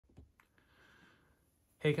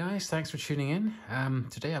Hey guys, thanks for tuning in.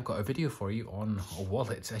 Today I've got a video for you on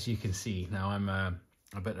wallets, as you can see. Now I'm a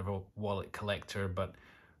bit of a wallet collector, but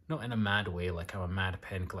not in a mad way, like I'm a mad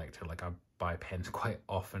pen collector, like I buy pens quite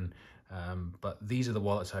often. But these are the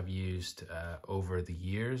wallets I've used over the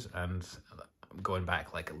years, and I'm going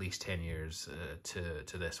back like at least 10 years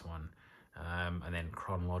to this one. And then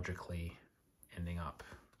chronologically ending up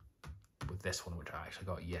with this one, which I actually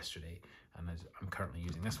got yesterday, and I'm currently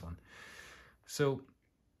using this one. So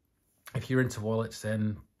if you're into wallets,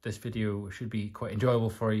 then this video should be quite enjoyable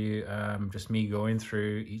for you. Just me going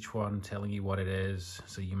through each one, telling you what it is,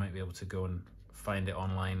 so you might be able to go and find it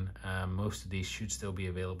online. Most of these should still be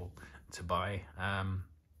available to buy.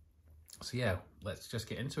 So yeah, let's just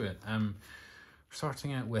get into it.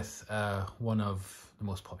 Starting out with one of the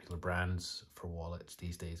most popular brands for wallets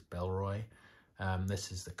these days, Bellroy.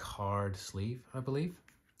 This is the card sleeve, I believe,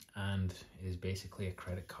 and it is basically a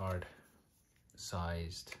credit card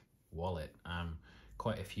sized wallet.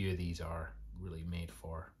 Quite a few of these are really made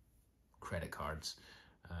for credit cards,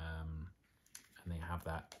 and they have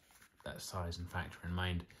that size and factor in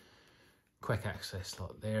mind. Quick access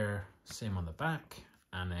slot there, same on the back,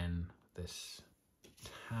 and then this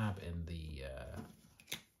tab in the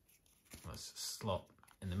slot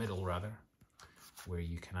in the middle rather, where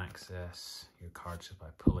you can access your cards just by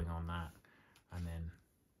pulling on that, and then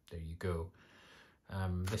there you go.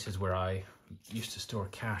 This is where I used to store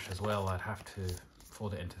cash as well. I'd have to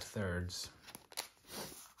fold it into thirds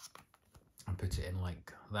and put it in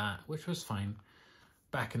like that, which was fine.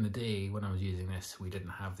 Back in the day when I was using this, we didn't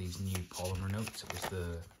have these new polymer notes. It was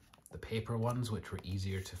the paper ones, which were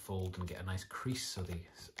easier to fold and get a nice crease, so they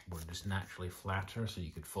were just naturally flatter, so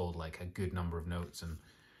you could fold like a good number of notes and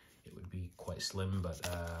it would be quite slim. But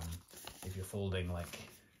if you're folding like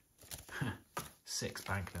 6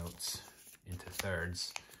 banknotes into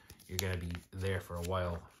thirds, you're going to be there for a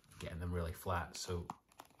while getting them really flat. So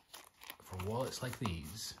for wallets like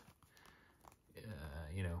these,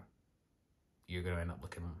 you know, you're going to end up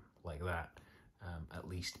looking like that, at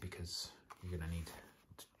least because you're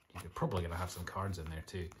probably going to have some cards in there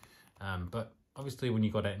too. But obviously when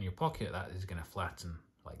you got it in your pocket, that is going to flatten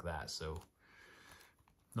like that, so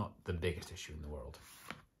not the biggest issue in the world.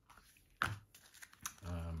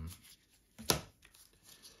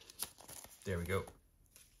 There we go.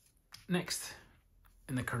 Next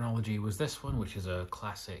in the chronology was this one, which is a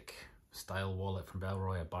classic style wallet from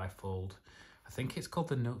Bellroy, a bifold. I think it's called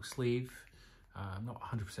the note sleeve. I'm not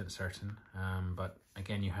 100% certain, but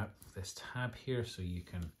again, you have this tab here, so you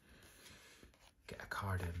can get a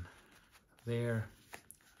card in there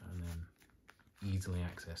and then easily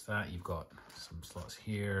access that. You've got some slots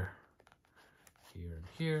here, here, and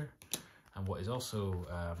here. And what is also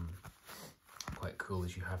quite cool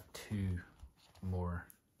is you have 2 more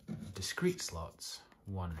discrete slots.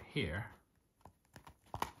 One here,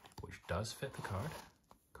 which does fit the card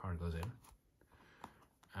goes in,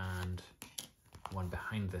 and one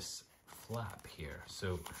behind this flap here,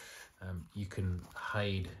 so you can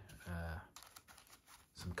hide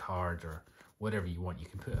some cards or whatever you want. You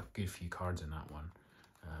can put a good few cards in that one.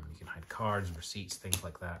 You can hide cards, receipts, things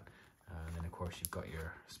like that, and then of course you've got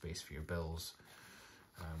your space for your bills,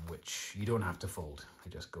 which you don't have to fold, they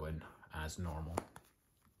just go in as normal.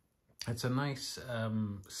 It's a nice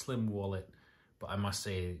slim wallet, but I must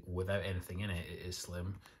say, without anything in it, it is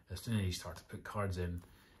slim. As soon as you start to put cards in,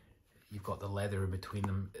 you've got the leather in between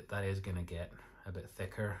them. That is going to get a bit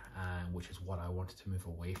thicker, which is what I wanted to move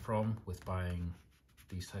away from with buying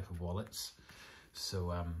these type of wallets.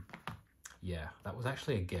 So yeah, that was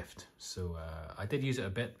actually a gift. So I did use it a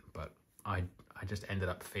bit, but I just ended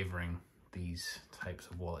up favoring these types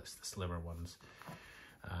of wallets, the slimmer ones.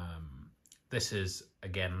 This is,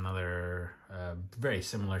 again, another very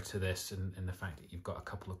similar to this in the fact that you've got a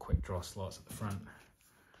couple of quick draw slots at the front,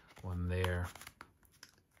 one there,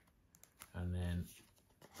 and then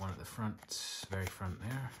one at the front, very front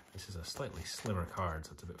there. This is a slightly slimmer card,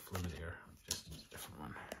 so it's a bit flimsier, just use a different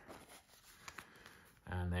one.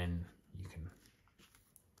 And then you can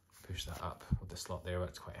push that up with the slot there,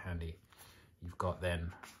 that's quite handy. You've got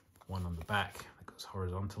then one on the back that goes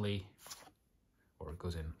horizontally, or it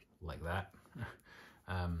goes in like that.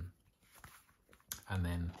 And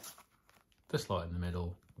then the slot in the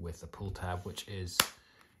middle with the pull tab, which is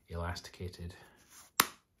elasticated.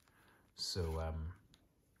 So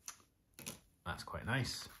that's quite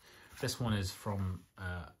nice. This one is from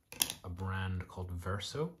a brand called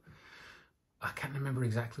Verso. I can't remember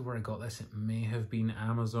exactly where I got this. It may have been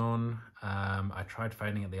Amazon. I tried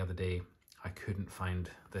finding it the other day. I couldn't find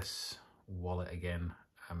this wallet again,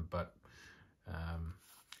 but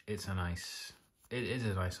it's a nice it is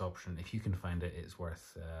a nice option. If you can find it, it's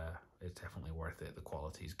definitely worth it. The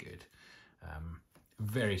quality is good.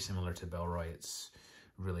 Very similar to Bellroy. It's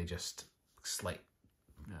really just slight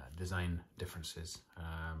design differences.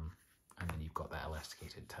 And then you've got that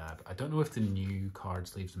elasticated tab. I don't know if the new card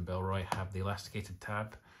sleeves in Bellroy have the elasticated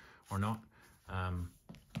tab or not.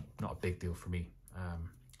 Not a big deal for me.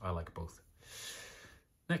 I like both.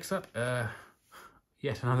 Next up,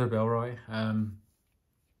 yet another Bellroy.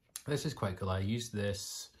 This is quite cool. I used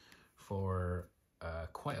this for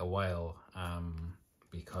quite a while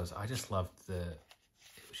because I just loved it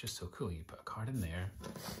was just so cool. You put a card in there,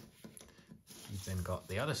 you've then got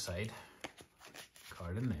the other side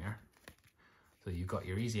card in there, so you've got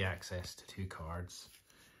your easy access to 2 cards,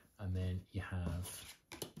 and then you have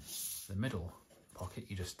the middle pocket.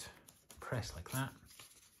 You just press like that,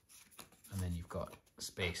 and then you've got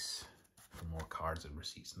space for more cards and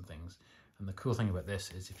receipts and things. And the cool thing about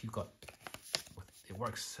this is if you've got, it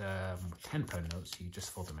works with £10 notes, you just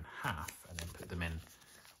fold them in half and then put them in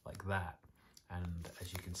like that. And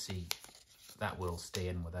as you can see, that will stay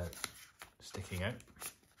in without sticking out.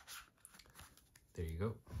 There you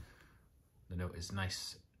go. The note is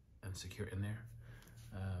nice and secure in there.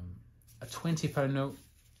 A £20 note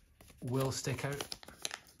will stick out.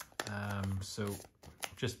 So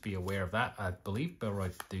just be aware of that. I believe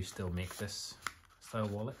Bellroy do still make this style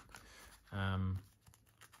wallet. I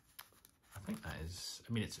think that is,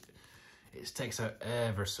 I mean, it sticks out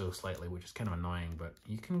ever so slightly, which is kind of annoying, but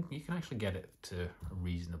you can actually get it to a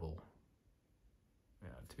reasonable,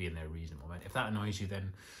 to be in there reasonable amount. If that annoys you,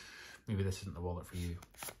 then maybe this isn't the wallet for you,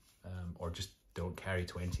 or just don't carry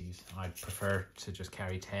 20s. I prefer to just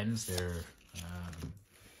carry 10s. They're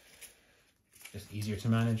just easier to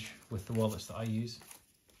manage with the wallets that I use.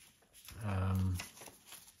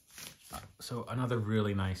 So another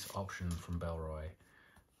really nice option from Bellroy,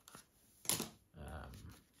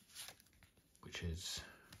 which is,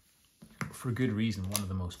 for good reason, one of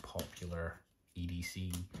the most popular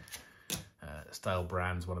EDC style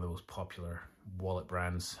brands, one of the most popular wallet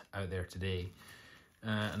brands out there today.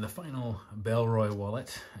 And the final Bellroy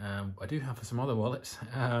wallet, I do have some other wallets,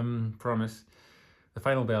 promise. The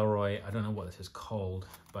final Bellroy, I don't know what this is called,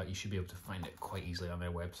 but you should be able to find it quite easily on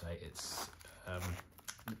their website. It's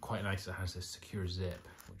quite nice. It has this secure zip,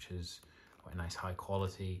 which is quite nice, high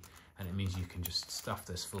quality, and it means you can just stuff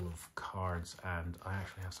this full of cards. And I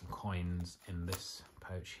actually have some coins in this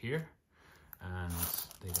pouch here, and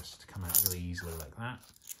they just come out really easily like that.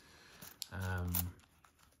 And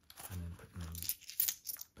then putting them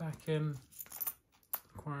back in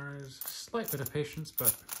requires a slight bit of patience,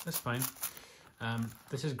 but that's fine.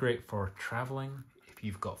 This is great for traveling. If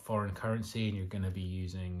you've got foreign currency and you're going to be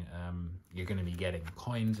using, you're going to be getting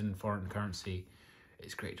coins in foreign currency,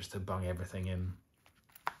 it's great just to bung everything in,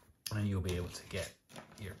 and you'll be able to get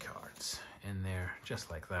your cards in there just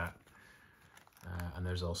like that. And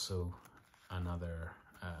there's also another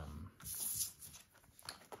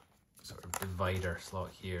sort of divider slot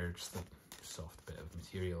here, just a soft bit of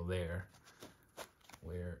material there,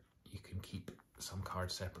 where you can keep some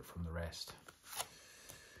cards separate from the rest.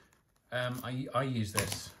 I use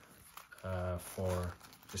this for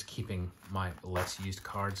just keeping my less used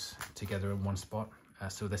cards together in one spot.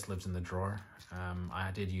 So this lives in the drawer.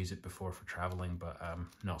 I did use it before for traveling, but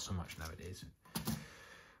not so much nowadays.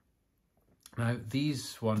 Now,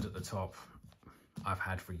 these ones at the top, I've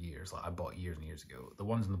had for years. Like, I bought years and years ago. The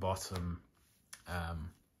ones on the bottom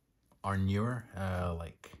are newer.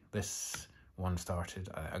 Like this one started,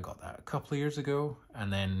 I got that a couple of years ago,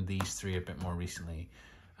 and then these 3 a bit more recently.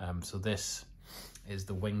 So this is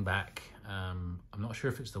the wingback. I'm not sure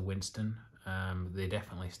if it's the Winston. They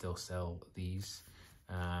definitely still sell these,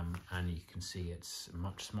 and you can see it's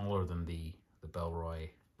much smaller than the Bellroy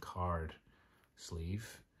card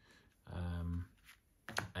sleeve,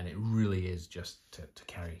 and it really is just to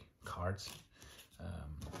carry cards.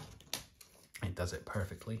 It does it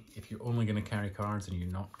perfectly. If you're only going to carry cards and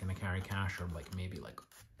you're not going to carry cash, or like maybe like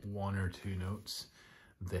 1 or 2 notes,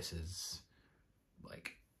 this is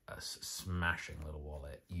like a smashing little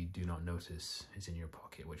wallet. You do not notice it's in your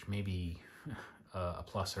pocket, which may be a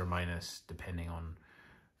plus or minus depending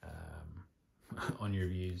on your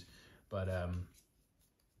views. But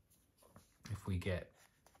if we get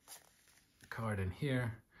a card in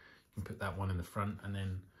here, you can put that one in the front, and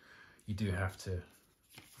then you do have to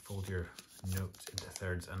fold your notes into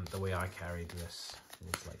thirds, and the way I carried this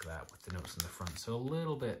was like that, with the notes in the front. So a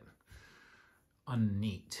little bit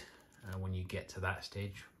unneat when you get to that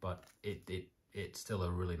stage, but it's still a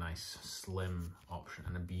really nice slim option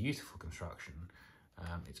and a beautiful construction.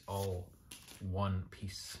 It's all one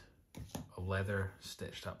piece of leather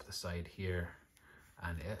stitched up the side here,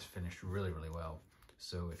 and it's finished really, really well.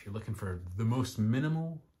 So if you're looking for the most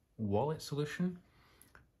minimal wallet solution,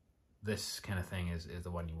 this kind of thing is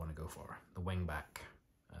the one you want to go for, the wingback.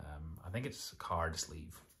 I think it's a card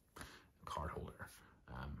sleeve, card holder.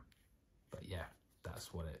 But yeah,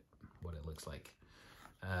 that's what it looks like.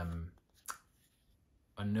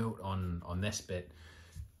 A note on this bit,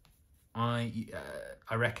 I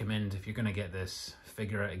recommend, if you're going to get this,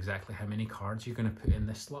 figure out exactly how many cards you're going to put in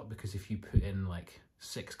this slot, because if you put in like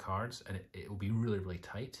 6 cards, and it will be really, really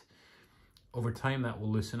tight, over time that will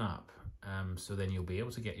loosen up. So then you'll be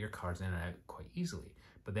able to get your cards in and out quite easily.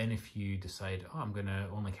 But then if you decide, oh, I'm going to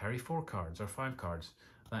only carry 4 cards or 5 cards,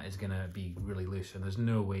 that is going to be really loose, and there's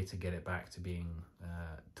no way to get it back to being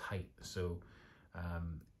tight. So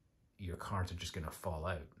your cards are just going to fall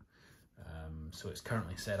out. So it's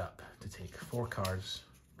currently set up to take 4 cards,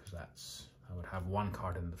 because I would have 1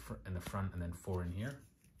 card in the front and then 4 in here.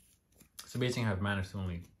 So basically I've managed to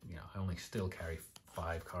only, I only still carry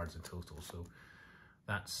 5 cards in total. So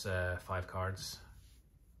that's 5 cards,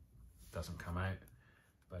 doesn't come out.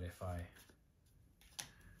 But if I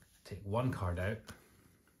take 1 card out,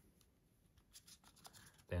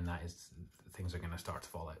 then things are going to start to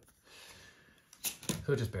fall out.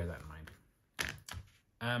 So just bear that in mind.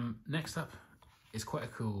 Next up is quite a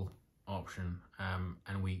cool option,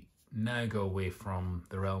 and we now go away from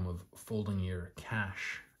the realm of folding your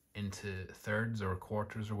cash into thirds or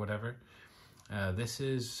quarters or whatever. This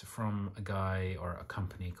is from a guy or a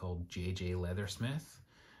company called Leathersmith,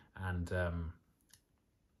 and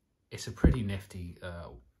it's a pretty nifty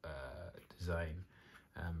design.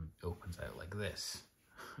 It opens out like this.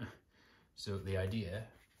 So the idea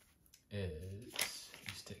is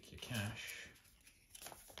you stick your cash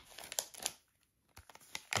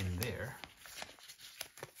in there,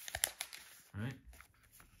 right?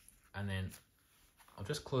 And then I'll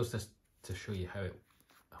just close this to show you how it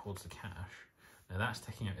holds the cash. Now that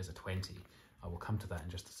sticking out is a 20. I will come to that in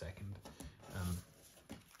just a second.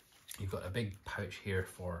 You've got a big pouch here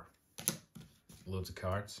for loads of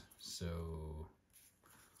cards. So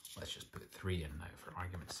let's just put 3 in now for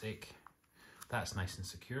argument's sake. That's nice and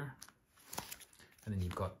secure. And then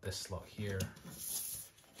you've got this slot here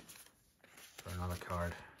for another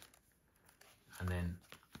card. And then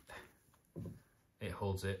it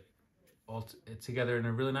holds it all together in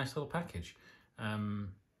a really nice little package.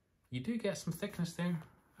 You do get some thickness there.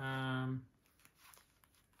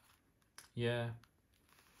 Yeah.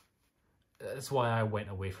 That's why I went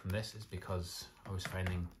away from this, is because I was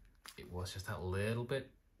finding it was just that little bit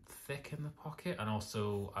thick in the pocket, and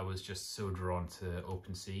also I was just so drawn to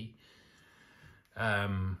OpenSea,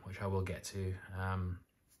 which I will get to.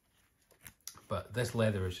 But this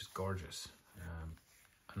leather is just gorgeous.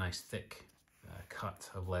 A nice thick cut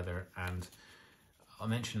of leather, and I'll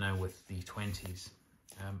mention now with the 20s.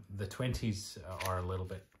 The 20s are a little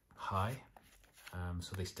bit high,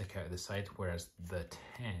 so they stick out the side, whereas the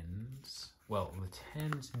 10s, well, the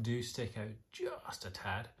 10s do stick out just a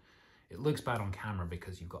tad. It looks bad on camera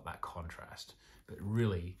because you've got that contrast, but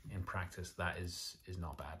really in practice that is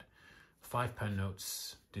not bad. £5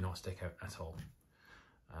 notes do not stick out at all.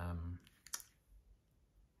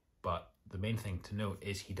 But the main thing to note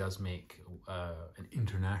is he does make an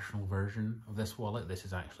international version of this wallet. This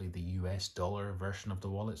is actually the US dollar version of the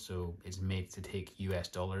wallet, so it's made to take US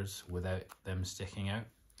dollars without them sticking out.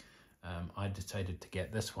 I decided to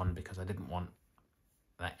get this one because I didn't want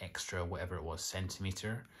that extra, whatever it was,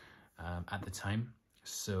 centimeter at the time.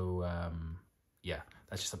 So yeah,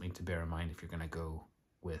 that's just something to bear in mind if you're going to go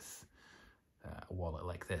with a wallet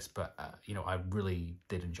like this. But you know, I really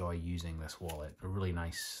did enjoy using this wallet. A really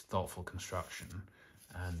nice, thoughtful construction,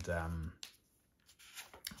 and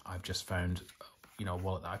I've just found, you know,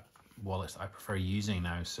 wallets that I prefer using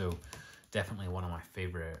now. So definitely one of my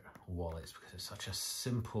favorite wallets, because it's such a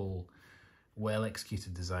simple, well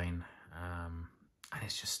executed design, and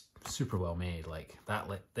it's just super well made. Like that,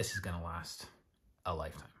 this is gonna last a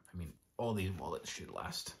lifetime. I mean, all these wallets should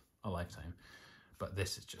last a lifetime, but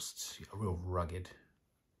this is just a real rugged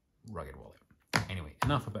wallet. Anyway,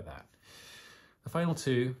 enough about that. The final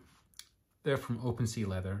 2, they're from OpenSea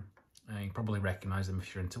Leather. You probably recognize them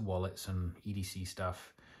if you're into wallets and EDC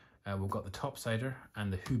stuff. We've got the Topsider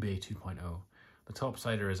and the Hubei 2.0. The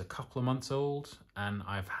Topsider is a couple of months old, and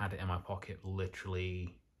I've had it in my pocket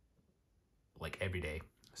literally like every day.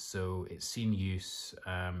 So it's seen use,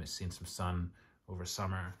 it's seen some sun over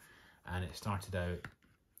summer, and it started out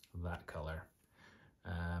that color.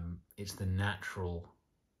 It's the natural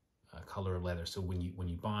color of leather. So when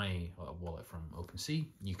you buy a wallet from OpenSea,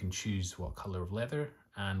 you can choose what color of leather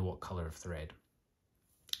and what color of thread.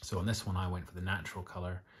 So on this one I went for the natural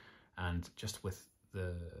color, and just with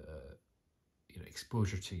the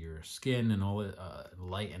exposure to your skin and all the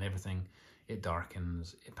light and everything, it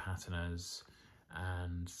darkens, it patinas,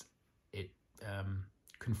 and it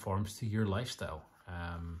conforms to your lifestyle.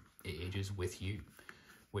 It ages with you,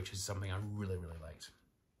 which is something I really liked.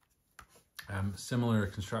 Similar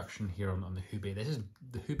construction here on the hube.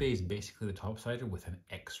 The hube is basically the topsider with an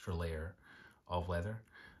extra layer of leather.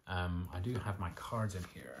 I do have my cards in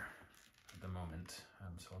here at the moment,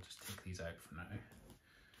 so I'll just take these out for now.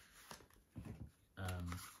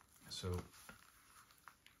 So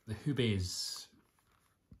the hube is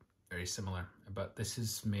very similar, but this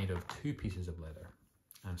is made of 2 pieces of leather,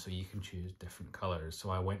 and so you can choose different colors. So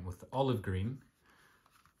I went with the olive green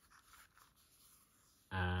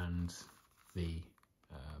and the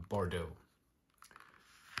Bordeaux,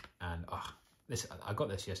 and I got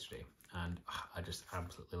this yesterday, and I just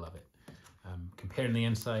absolutely love it. Comparing the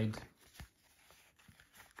inside,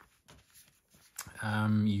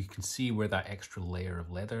 you can see where that extra layer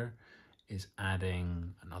of leather is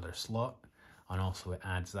adding another slot, and also it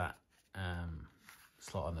adds that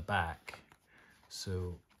slot on the back,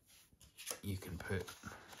 so you can put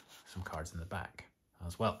some cards in the back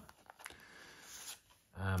as well.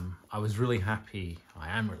 I was really happy, I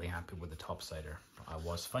am really happy with the topsider. I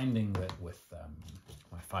was finding that with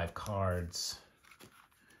my 5 cards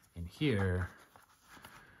in here,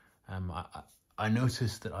 I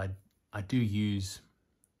noticed that I do use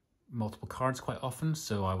multiple cards quite often,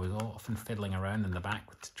 so I was often fiddling around in the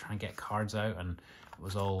back to try and get cards out, and it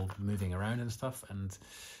was all moving around and stuff, and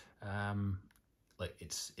like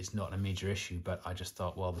it's not a major issue, but I just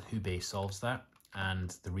thought, well, the hube solves that.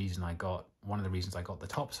 And one of the reasons I got the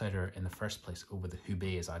topsider in the first place over the hube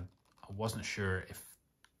is I wasn't sure if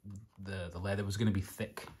the leather was going to be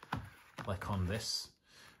thick like on this,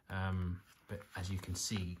 but as you can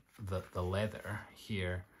see, the leather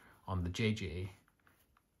here on the JJ,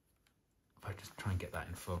 if I just try and get that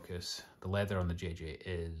in focus, the leather on the JJ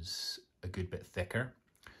is a good bit thicker.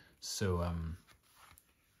 So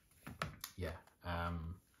yeah,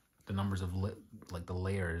 the numbers of like the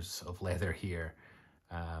layers of leather here,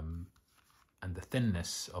 and the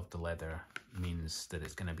thinness of the leather means that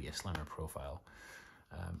it's going to be a slimmer profile,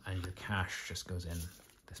 and your cash just goes in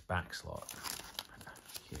this back slot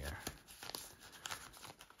here.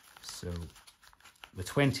 So the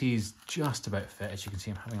 20s just about fit. As you can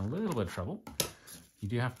see, I'm having a little bit of trouble. You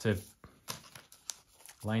do have to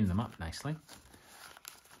line them up nicely,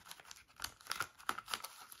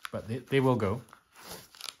 but they will go.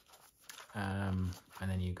 And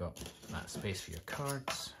then you got that space for your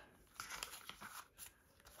cards,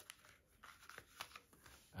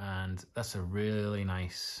 and that's a really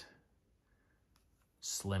nice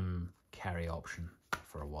slim carry option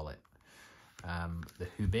for a wallet. The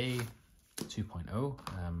hube 2.0,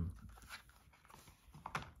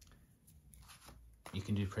 you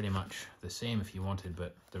can do pretty much the same if you wanted,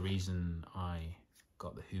 but the reason I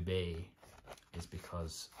got the hube is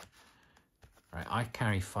because I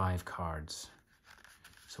carry 5 cards,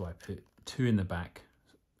 so I put 2 in the back,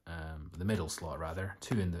 the middle slot rather,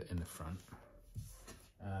 2 in the front.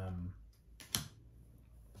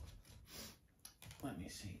 Let me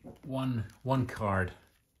see, one card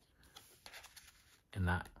in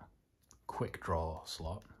that quick draw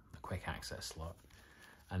slot, the quick access slot,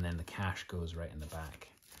 and then the cash goes right in the back.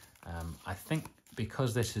 I think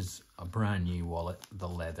because this is a brand new wallet, the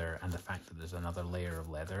leather and the fact that there's another layer of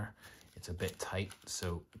leather, it's a bit tight,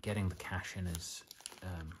 so getting the cash in is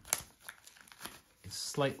it's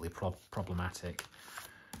slightly problematic.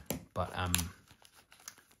 But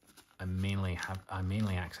I mainly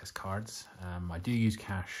access cards. I do use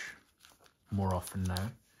cash more often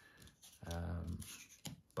now,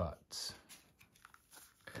 but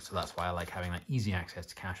so that's why I like having that easy access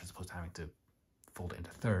to cash as opposed to having to fold it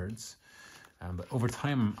into thirds. But over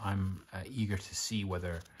time, I'm eager to see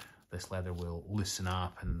whether this leather will loosen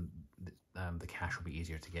up and the cash will be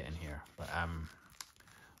easier to get in here. But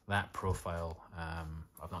that profile,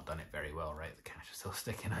 I've not done it very well, right? The cash is still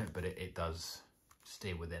sticking out, but it does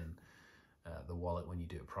stay within the wallet when you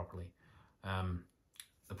do it properly.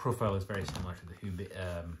 The profile is very similar to the hube,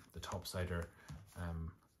 the topsider.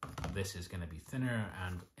 This is going to be thinner,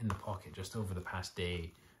 and in the pocket just over the past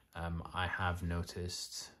day, I have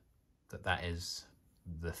noticed that is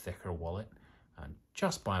the thicker wallet, and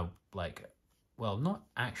just by like, well, not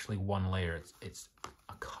actually one layer, it's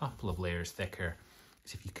a couple of layers thicker.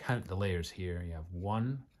 So if you count the layers here, you have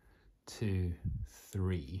 1, 2,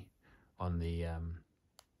 3 on the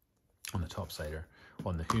topsider.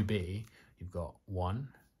 On the hube, you've got 1,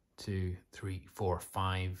 2, 3, 4,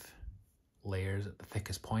 5 layers at the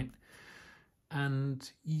thickest point. And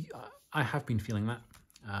I have been feeling that.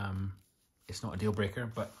 It's not a deal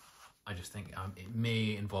breaker, but I just think it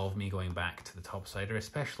may involve me going back to the topsider,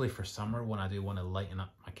 especially for summer when I do want to lighten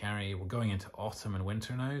up my carry. We're going into autumn and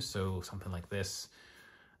winter now, so something like this,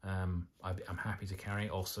 I'm happy to carry.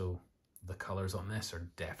 Also, the colors on this are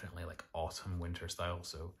definitely like autumn winter style,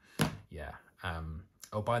 so yeah.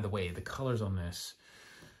 Oh, by the way, the colors on this,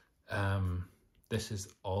 this is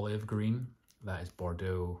olive green, that is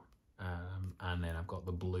Bordeaux, and then I've got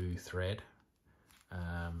the blue thread,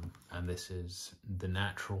 and this is the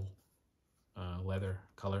natural leather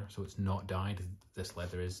color, so it's not dyed. This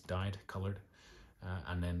leather is dyed colored,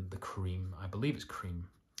 and then the cream, I believe it's cream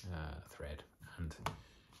thread. And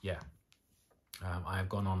yeah, I've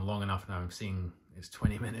gone on long enough now. I'm seeing it's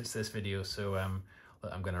 20 minutes this video, so I'm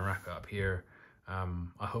gonna wrap it up here.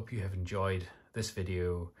 I hope you have enjoyed this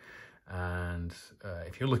video, and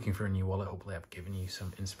if you're looking for a new wallet, hopefully I've given you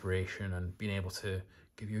some inspiration and been able to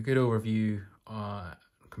give you a good overview,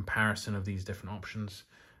 comparison of these different options.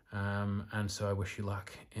 And so I wish you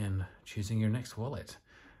luck in choosing your next wallet.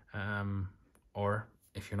 Or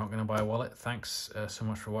if you're not going to buy a wallet, thanks so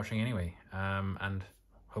much for watching anyway, and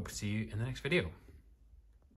hope to see you in the next video.